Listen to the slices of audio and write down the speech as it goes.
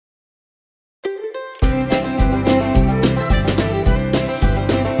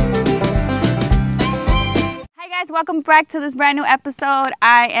guys, welcome back to this brand new episode.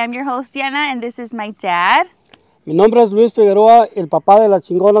 I am your host Diana and this is my dad. Mi nombre es Luis Figueroa, el papá de las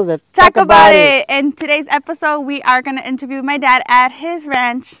chingonas de Talk about it. In today's episode, we are going to interview my dad at his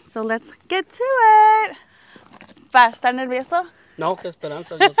ranch. So let's get to it. Pa, ¿estás nervioso? No, qué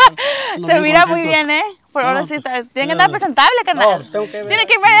esperanza. Se mira muy bien, ¿eh? Por ahora sí está. Tiene que estar presentable, carnal. No, tengo que ver. Tiene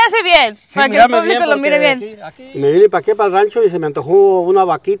que verse bien, Sí, para que el público lo mire bien. Aquí. Me vine para aquí, para el rancho, y se me antojó una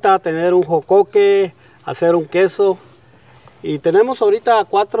vaquita, tener un jocoque, hacer un queso. Y tenemos ahorita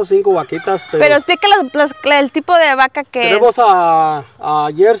 4 o 5 vaquitas. Pero explica el tipo de vaca que tenemos a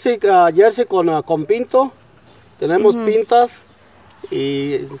Jersey con pinto. Tenemos pintas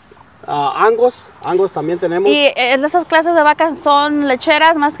y Angus también tenemos. ¿Y esas clases de vacas son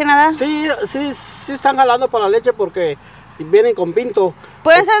lecheras más que nada? Sí están jalando para la leche porque vienen con pinto.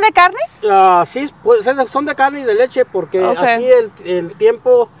 ¿Pueden ser de carne? Sí, son de carne y de leche porque Okay. aquí el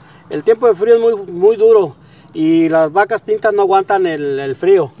tiempo de frío es muy duro y las vacas pintas no aguantan el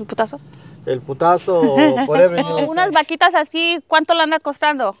frío. ¿Un putazo? El putazo, whatever. Unas vaquitas así, ¿cuánto le anda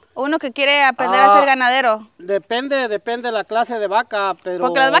costando? Uno que quiere aprender a ser ganadero. Depende de la clase de vaca, pero...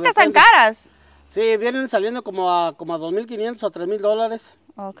 Porque las vacas están caras. Sí, vienen saliendo como a $2,500 a $3,000.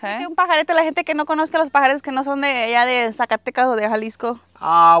 Okay. Un pajarete, la gente que no conozca los pajaretes que no son de allá de Zacatecas o de Jalisco.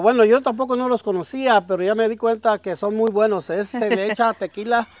 Bueno, yo tampoco no los conocía, pero ya me di cuenta que son muy buenos. Se le echa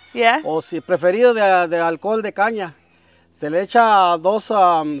tequila o si preferido de alcohol de caña. Se le echa dos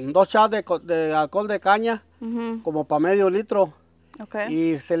shots de alcohol de caña, como para medio litro. Okay.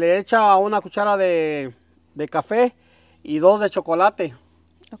 Y se le echa una cuchara de café y 2 de chocolate.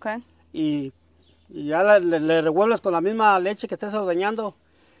 Okay. Y ya le revuelves con la misma leche que estés ordeñando.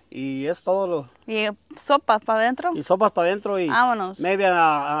 Y es todo. ¿Y sopas para adentro? Y sopas para adentro y vámonos. Maybe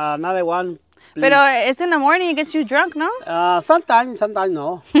another one. Please. Pero it's in the morning, it gets you drunk, ¿no? Sometimes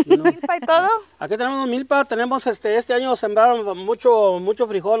no. ¿Milpa y todo? Aquí tenemos milpa, tenemos este año sembraron mucho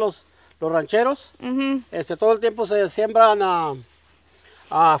frijol los rancheros. Todo el tiempo se siembran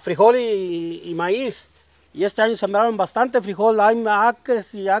frijol y maíz. Y este año sembraron bastante frijol, hay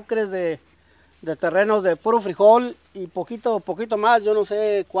acres y acres de terrenos de puro frijol y poquito más. Yo no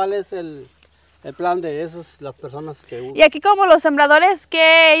sé cuál es el plan de las personas que usan. Y aquí como los sembradores,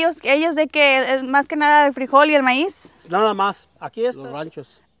 que ellos de que es más que nada el frijol y el maíz. Nada más, aquí los ranchos.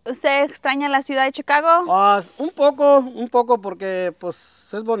 ¿Usted extraña la ciudad de Chicago? Un poco porque pues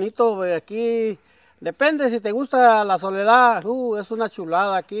es bonito aquí. Depende si te gusta la soledad, es una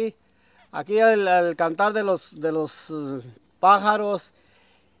chulada aquí. Aquí el cantar de los pájaros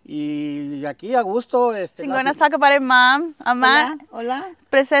y aquí a gusto. Gonna talk about it, Mom. Mamá. Hola.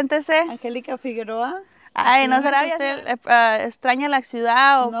 Preséntese. Angélica Figueroa. Ay, ¿no será que usted extraña la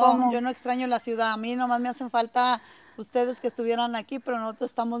ciudad o cómo? No, yo no extraño la ciudad. A mí nomás me hacen falta ustedes que estuvieran aquí, pero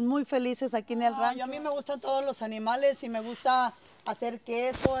nosotros estamos muy felices aquí en el rancho. A mí me gustan todos los animales y me gusta hacer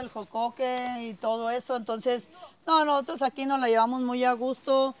queso, el jocoque y todo eso. Entonces, nosotros aquí nos la llevamos muy a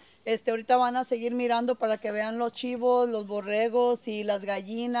gusto. Ahorita van a seguir mirando para que vean los chivos, los borregos y las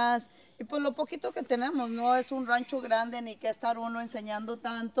gallinas. Y pues lo poquito que tenemos, no es un rancho grande ni que estar uno enseñando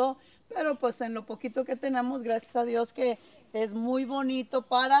tanto, pero pues en lo poquito que tenemos, gracias a Dios que es muy bonito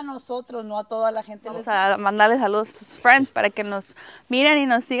para nosotros, no a toda la gente. Vamos a mandarles saludos a sus friends para que nos miren y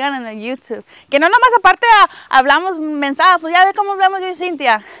nos sigan en el YouTube. Que no nomás aparte hablamos mensajes, pues ya ve cómo hablamos yo y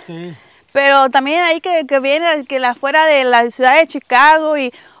Cintia. Sí. Pero también ahí que viene afuera de la ciudad de Chicago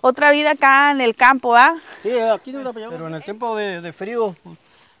y otra vida acá en el campo, ¿ah? Sí, aquí no la pillamos. Pero en el tiempo de frío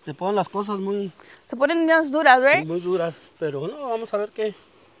se ponen las cosas se ponen más duras, ¿verdad? Muy duras, pero no, vamos a ver qué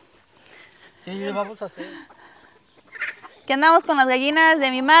vamos a hacer. Aquí andamos con las gallinas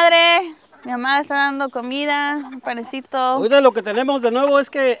de mi madre. Mi mamá le está dando comida, un panecito. Oiga, lo que tenemos de nuevo es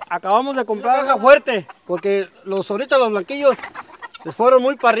que acabamos de comprar caja fuerte, porque ahorita los blanquillos se fueron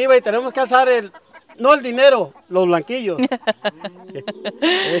muy para arriba y tenemos que alzar no el dinero, los blanquillos.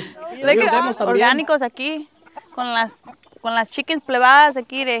 Orgánicos aquí, con las chickens plebadas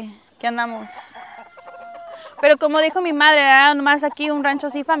aquí, que andamos. Pero como dijo mi madre, nomás aquí un rancho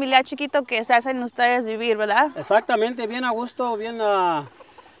así familiar chiquito que se hacen ustedes vivir, ¿verdad? Exactamente, bien a gusto,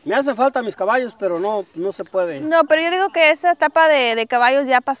 me hace falta mis caballos, pero no se puede. No, pero yo digo que esa etapa de caballos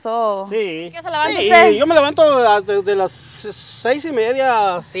ya pasó. Sí. ¿Qué se levanta usted? Yo me levanto de las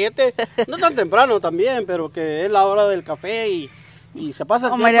 6:30, 7. No tan temprano también, pero que es la hora del café y se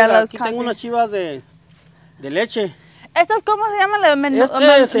pasa el tiempo. Aquí tengo unas chivas de leche. ¿Estas cómo se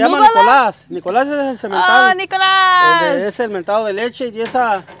llaman? Se llama Nicolás. Nicolás es el cementado. ¡Oh, Nicolás! Es el mentado de leche y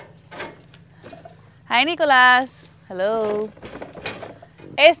esa... Hi, Nicolás. Hello.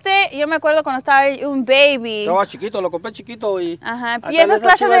 Yo me acuerdo cuando estaba un baby. Estaba chiquito, lo compré chiquito y... Ajá. Y esa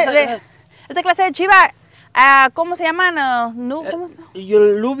clase de chiva, ¿Cómo se llaman? ¿Cómo se?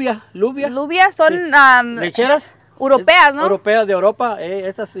 Lubia. Lubias son Sí. ¿Lecheras? europeas, ¿no? Europeas, de Europa.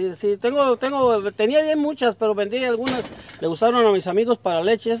 Estas sí. Tenía bien muchas, pero vendí algunas. Le gustaron a mis amigos para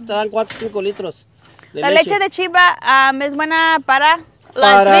leche. Estas dan 4 o 5 litros de La leche de chiva es buena para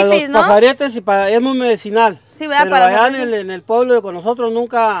la para artritis, los ¿no? pajaretes y es muy medicinal. Sí, ¿verdad? Pero Para allá la en el pueblo con nosotros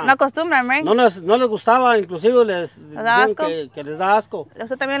nunca... No acostumbran, ¿right? No les gustaba, inclusive les da decían asco? que les da asco. ¿A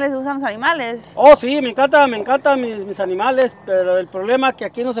usted también les gustan los animales? Oh, sí, me encantan mis animales, pero el problema es que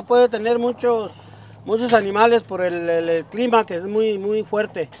aquí no se puede tener muchos animales por el clima que es muy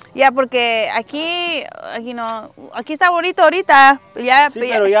fuerte. Ya, porque aquí está bonito ahorita. Ya, Sí,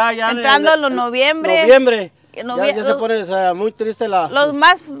 pero ya entrando en noviembre. Ya se pone, o sea, muy triste Los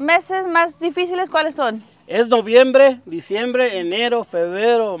meses más difíciles, ¿cuáles son? Es noviembre, diciembre, enero,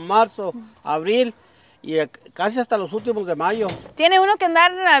 febrero, marzo, abril y casi hasta los últimos de mayo. Tiene uno que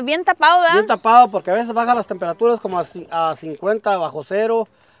andar bien tapado, ¿verdad? Bien tapado porque a veces bajan las temperaturas como a 50 bajo cero,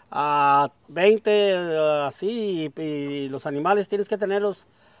 a 20, así, y los animales tienes que tenerlos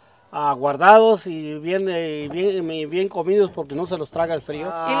guardados y bien comidos porque no se los traga el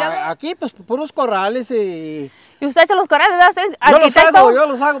frío. ¿Y luego? Aquí pues puros corrales y... ¿Y usted ha hecho los corrales, verdad? ¿Usted es arquitecto? Yo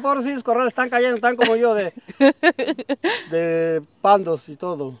los hago, pobrecitos corrales, están cayendo, están como yo de pandos y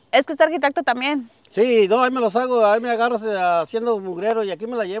todo. Es que usted es arquitecto también. Sí, no, ahí me los hago, ahí me agarro haciendo mugrero y aquí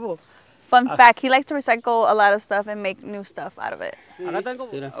me la llevo. Fun fact, he likes to recycle a lot of stuff and make new stuff out of it. Sí. Acá tengo,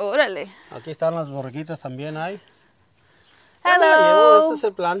 mira, Órale. aquí están las borriquitas también hay. Hello. Ya me la llevo, este es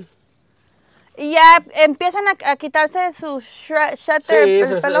el plan. Y ya empiezan a quitarse su shutter, Sí,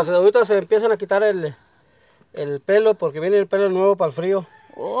 el pelo. ahorita se empiezan a quitar el pelo porque viene el pelo nuevo para el frío.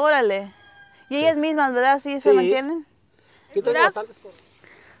 Órale. Y ellas mismas, ¿verdad? Sí, se mantienen. Aquí tengo ¿Dura? bastantes cosas.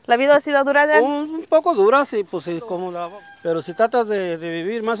 ¿La vida ha sido dura ya? Un poco dura, sí, pues sí, pero si tratas de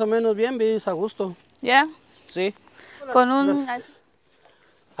vivir más o menos bien, vives a gusto. ¿Ya? Sí. Con un...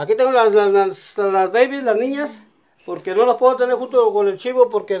 Aquí tengo las babies, las niñas, porque no las puedo tener junto con el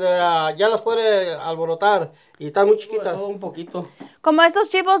chivo porque ya las puede alborotar y están muy chiquitas. Un poquito. Como estos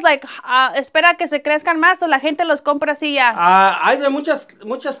chivos, espera que se crezcan más o la gente los compra así ya. Hay de mucha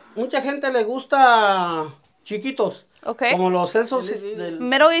gente le gusta chiquitos. Ok. Como los esos del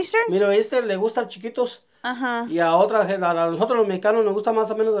Middle Eastern. Middle Eastern le gustan chiquitos. Ajá. Y a nosotros los mexicanos nos gustan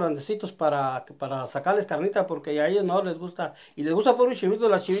más o menos grandecitos para sacarles carnita porque a ellos no les gusta. Y les gusta puro chivito,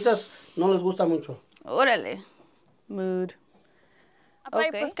 las chivitas no les gusta mucho. Órale. Mood.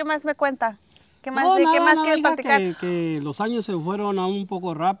 Okay. Pues, ¿qué más me cuenta? ¿Qué más, No, ¿qué más nada, quiere hija, platicar? que los años se fueron un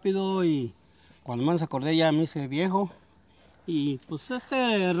poco rápido y cuando menos acordé ya me hice viejo. Y pues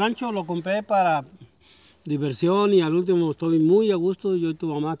este rancho lo compré para diversión y al último estoy muy a gusto. Yo y tu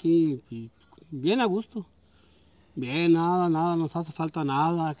mamá aquí y bien a gusto. Bien, nada, nos hace falta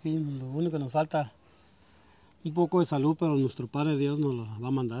nada. Aquí lo único que nos falta un poco de salud, pero nuestro Padre Dios nos lo va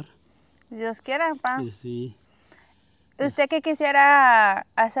a mandar. Dios quiera, pa. Sí. ¿Usted qué quisiera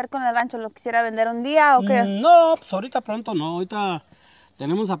hacer con el rancho? ¿Lo quisiera vender un día o qué? No, pues ahorita pronto no. Ahorita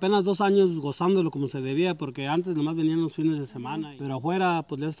tenemos apenas 2 años gozándolo como se debía, porque antes nomás venían los fines de semana. Pero afuera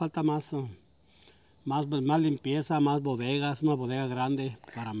pues les falta más limpieza, más bodegas, una bodega grande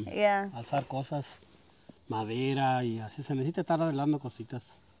para alzar cosas, madera y así se necesita estar arreglando cositas.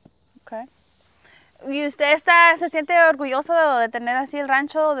 Okay. ¿Y usted se siente orgulloso de tener así el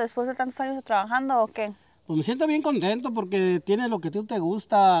rancho después de tantos años trabajando o qué? Pues me siento bien contento porque tiene lo que tú te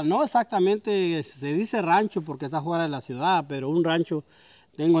gusta. No exactamente se dice rancho porque está fuera de la ciudad, pero un rancho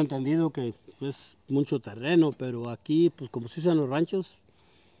tengo entendido que es mucho terreno, pero aquí, pues como se dicen los ranchos,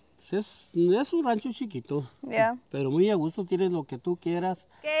 pues es un rancho chiquito, pero muy a gusto, tienes lo que tú quieras.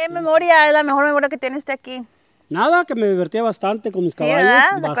 ¿Qué memoria es la mejor memoria que tiene usted aquí? Nada, que me divertía bastante con mis caballos.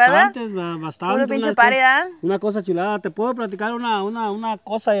 ¿Verdad? Bastante. Puro pinche party, ¿verdad? Una cosa chulada. Te puedo platicar una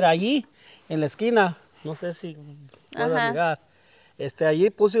cosa, era allí, en la esquina. No sé si puedo llegar. Allí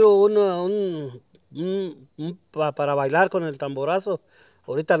puse para bailar con el tamborazo.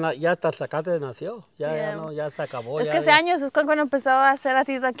 Ahorita ya hasta el zacate nació, ya se acabó. Es que hace años es cuando empezó a hacer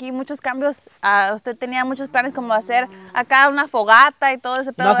aquí muchos cambios. Usted tenía muchos planes como hacer acá una fogata y todo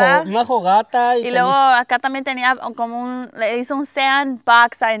ese pedo, una fogata. Y luego acá también tenía le hizo un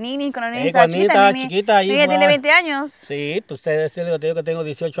sandbox a Nini cuando Nini estaba chiquita. Nini tiene 20 años. Sí, pues ustedes digo que tengo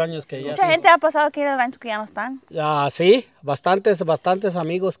 18 años que Mucha gente ha pasado aquí en el rancho que ya no están. Sí, bastantes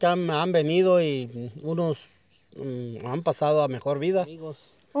amigos que han venido y unos han pasado a mejor vida.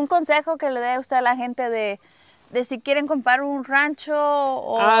 Un consejo que le dé usted a la gente de si quieren comprar un rancho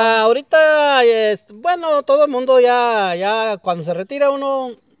o... ahorita, bueno, todo el mundo ya cuando se retira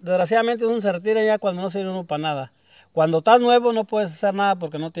uno, desgraciadamente uno se retira ya cuando no sirve uno para nada. Cuando estás nuevo no puedes hacer nada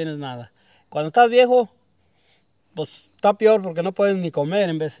porque no tienes nada. Cuando estás viejo, pues está peor porque no puedes ni comer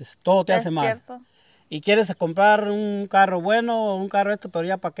en veces, todo te hace mal. Cierto. Y quieres comprar un carro bueno, un carro pero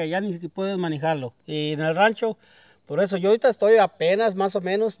ya para que ya ni puedes manejarlo. Y en el rancho, por eso yo ahorita estoy apenas más o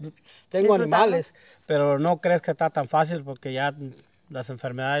menos, tengo animales, pero no crees que está tan fácil porque ya las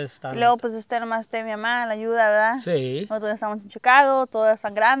enfermedades están... Y luego pues usted nomás tiene mi mamá, la ayuda, ¿verdad? Sí. Nosotros estamos en Chicago, todas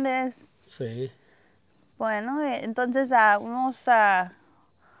están grandes. Sí. Bueno, entonces unos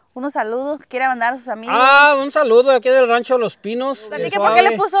saludos que quiera mandar a sus amigos. Un saludo aquí del rancho Los Pinos. Platique, ¿por qué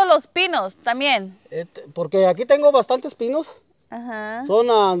le puso Los Pinos también? Porque aquí tengo bastantes pinos. Ajá.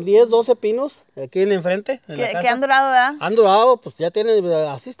 Son 10, 12 pinos aquí en enfrente. En la Que casa. han durado, ¿verdad? Han durado, pues ya tienen,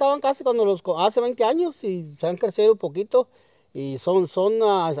 así estaban casi cuando hace 20 años y se han crecido un poquito. Y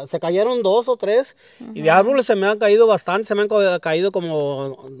se cayeron 2 o 3 y de árboles se me han caído bastante, se me han caído como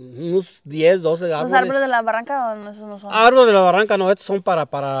unos 10, 12 árboles. ¿Los árboles de la barranca o no, esos no son? Árboles de la barranca no, estos son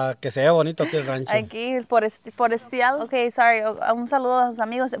para que se vea bonito aquí el rancho. Aquí, forestial. Ok, sorry, un saludo a sus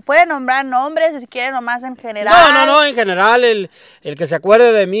amigos. ¿Pueden nombrar nombres si quieren nomás en general? No, en general, el que se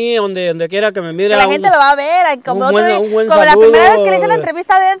acuerde de mí, donde quiera que me mire. Que la gente lo va a ver, como, un buen como la saludo. primera vez que le hice la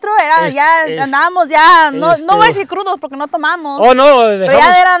entrevista adentro, andábamos ya, no voy a decir crudos porque no tomamos. Oh, no, pero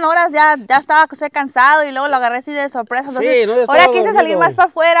ya eran horas, ya estaba cansado y luego lo agarré así de sorpresa. Entonces, ahora quise salir más para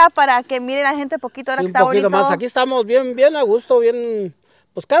afuera para que mire la gente poquito, ahora que está bonito. Más. Aquí estamos bien a gusto, bien,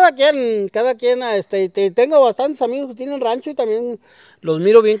 pues cada quien, tengo bastantes amigos que tienen rancho y también los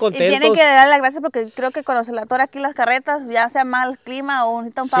miro bien contentos. Y tienen que darle las gracias porque creo que cuando se le atora aquí las carretas, ya sea mal clima o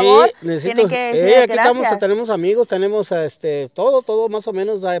necesita un favor, tienen que decir aquí gracias. Tenemos amigos, tenemos todo más o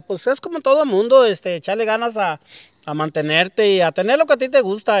menos, pues es como todo el mundo, echarle ganas a mantenerte y a tener lo que a ti te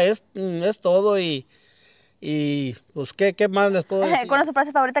gusta, es todo y pues ¿qué más les puedo decir? ¿Cuál es su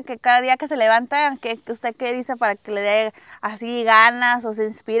frase favorita que cada día que se levanta, usted qué dice para que le dé así ganas o se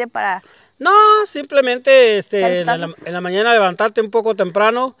inspire para...? No, simplemente en la mañana levantarte un poco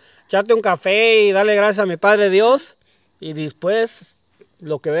temprano, echarte un café y darle gracias a mi Padre Dios y después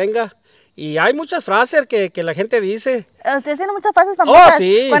lo que venga. Y hay muchas frases que la gente dice. Ustedes tienen muchas frases famosas.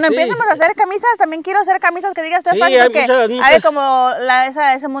 Sí, Cuando sí. empecemos a hacer camisas, también quiero hacer camisas que diga usted Sí, fácil, hay porque muchas. hay como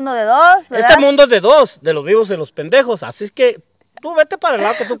ese mundo de dos, ¿verdad? Este mundo es de dos, de los vivos y los pendejos. Así es que tú vete para el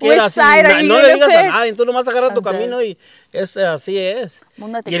lado que tú quieras. No le digas a nadie, tú nomás agarras tu camino y así es.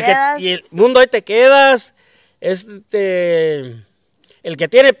 Mundo te quedas. Y el mundo ahí te quedas. El que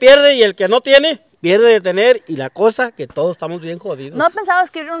tiene pierde y el que no tiene pierde de tener, y la cosa que todos estamos bien jodidos. ¿No pensaba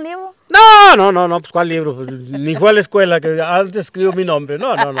escribir un libro? No, pues ¿cuál libro? Pues, ni fue a la escuela, que antes escribo mi nombre.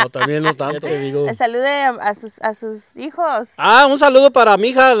 No, también no tanto, te digo. Salude a sus hijos. Un saludo para mi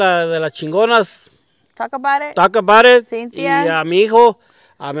hija, de las chingonas. Talk about it. Talk about it. Cintia. Y a mi hijo,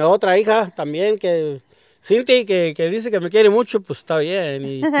 a mi otra hija también, Cintia, que dice que me quiere mucho, pues está bien.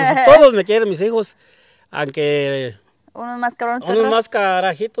 Y pues, todos me quieren, mis hijos, aunque... Unos más cabrones que otros. Unos más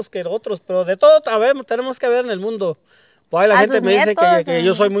carajitos que otros, pero de todo tenemos que ver en el mundo. Pues la gente me dice que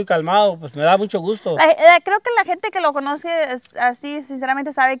yo soy muy calmado, pues me da mucho gusto. Creo que la gente que lo conoce así,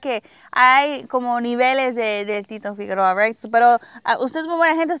 sinceramente, sabe que hay como niveles de Tito Figueroa, right? Pero usted es muy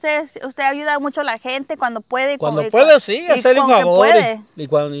buena gente, usted ayuda mucho a la gente cuando puede. Cuando puedo, sí, hacerle un favor.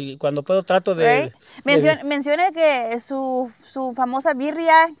 Y cuando puedo trato de... Right? Mencione que su famosa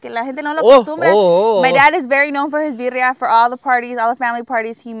birria, que la gente no lo acostumbra. My dad is very known for his birria, for all the parties, all the family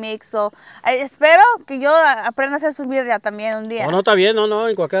parties he makes. So, espero que yo aprenda a hacer su birria también un día. No, está bien,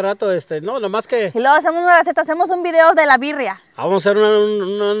 en cualquier rato, nomás que... Y luego hacemos una receta, hacemos un video de la birria. Vamos a hacer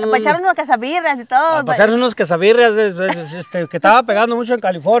para echar unos quesabirrias y todo. Para hacer unos quesabirrias que estaba pegando mucho en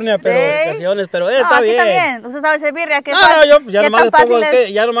California, pero ocasiones, pero está aquí bien. También, usted sabe hacer birria. Yo ya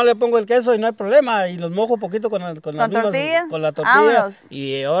nomás le pongo el queso y no hay problema, y los mojo un poquito con la tortilla. Vámonos.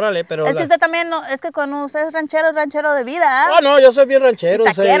 Y órale, pero... Es que usted también, es que cuando usted es ranchero de vida. No, yo soy bien ranchero.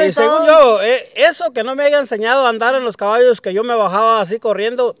 Y según yo, eso que no me haya enseñado a andar en los caballos, que yo me bajaba así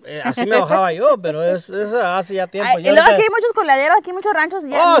corriendo, así me bajaba yo, pero es hace ya tiempo. Y luego aquí hay muchos coladeros, aquí muchos ranchos,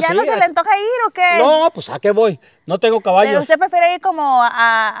 ¿ya no se le antoja ir o qué? No, pues ¿a qué voy? No tengo caballos. ¿Usted prefiere ir como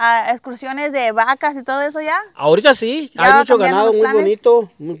a excursiones de vacas y todo eso ya? Ahorita sí, hay mucho ganado muy bonito,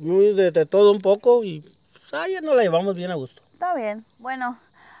 muy de todo un poco, y pues, ya nos la llevamos bien a gusto. Está bien, bueno.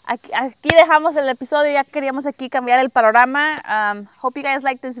 Aquí dejamos el episodio, ya queríamos aquí cambiar el panorama. Hope you guys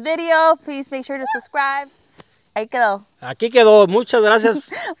like this video. Please make sure to subscribe. Ahí quedó. Aquí quedó, muchas gracias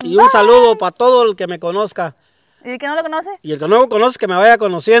y un saludo para todo el que me conozca. ¿Y el que no lo conoce? Y el que no lo conoce que me vaya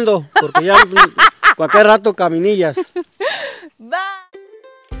conociendo, porque ya cualquier rato caminillas. Bye.